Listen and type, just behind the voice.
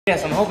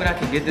Yes, I'm hoping I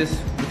can get this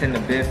within the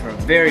bid for a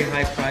very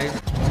high price.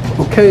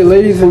 Okay,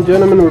 ladies and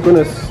gentlemen, we're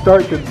going to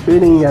start the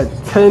bidding at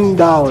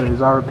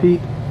 $10. I repeat,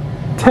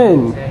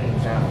 $10.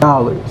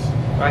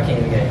 I can't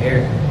even get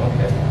here.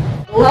 Okay.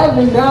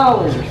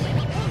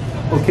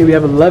 $11. Okay, we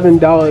have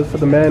 $11 for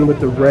the man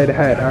with the red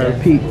hat. I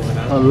repeat,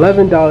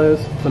 $11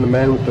 for the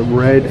man with the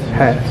red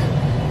hat.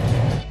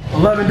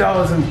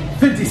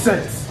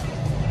 $11.50.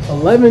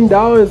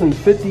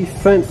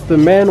 $11.50, the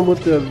man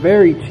with the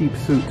very cheap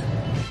suit.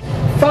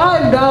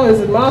 $5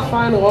 is my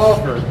final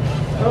offer.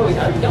 Oh,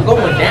 I'm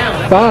going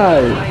down.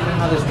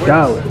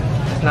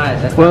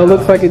 $5. Well, it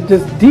looks like it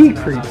just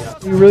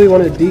decreased. You really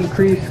want to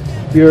decrease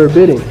your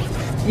bidding?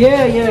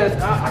 Yeah,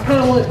 I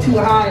kind of went too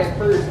high at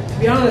first. To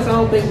be honest, I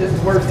don't think this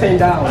is worth $10.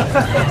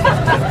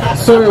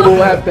 Sir,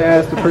 we'll have to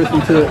ask the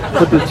person to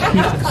put the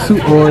cheap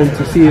suit on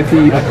to see if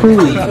he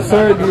approves.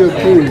 Sir, do you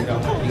approve?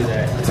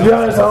 To be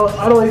honest,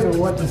 I don't even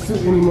want the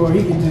suit anymore.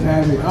 He can just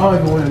have it. I don't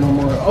even want it no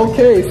more.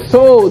 Okay,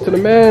 so to the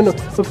man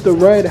with the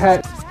red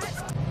hat.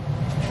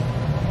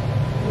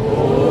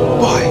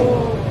 My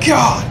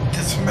God,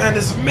 this man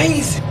is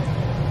amazing.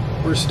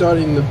 We're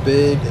starting the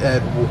bid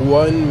at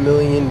 $1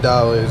 million,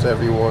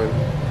 everyone.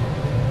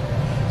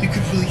 You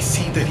could really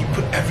see that he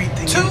put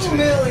everything into $2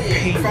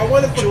 million. If I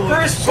wanted for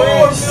Chris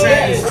Brown,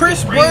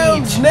 Chris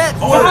Brown's net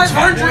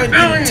 $500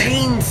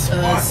 million.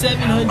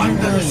 700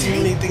 I've never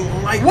seen anything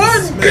like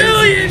 $1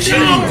 billion.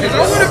 I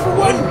want it for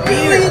 $1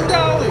 billion.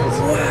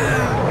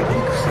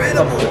 Wow,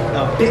 incredible.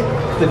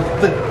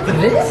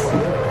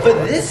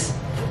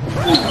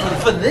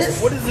 For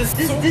this? What is this?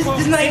 This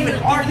is not even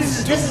art.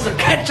 This is a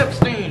ketchup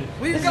stain.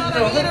 Look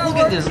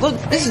at this. Look,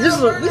 this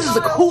is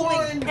a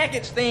cooling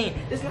package stain.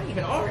 It's not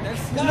even art.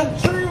 That's not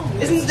true.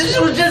 This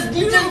was just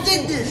you just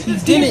did this. He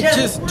didn't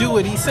just do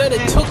it. He said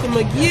it took him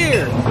a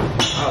year.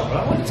 Oh, bro,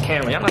 I want this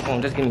camera. Y'all not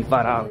gonna just give me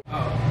 $5.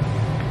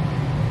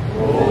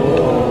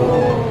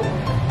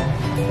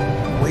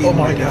 Oh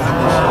my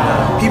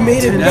God! He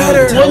made it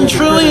better. $1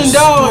 trillion.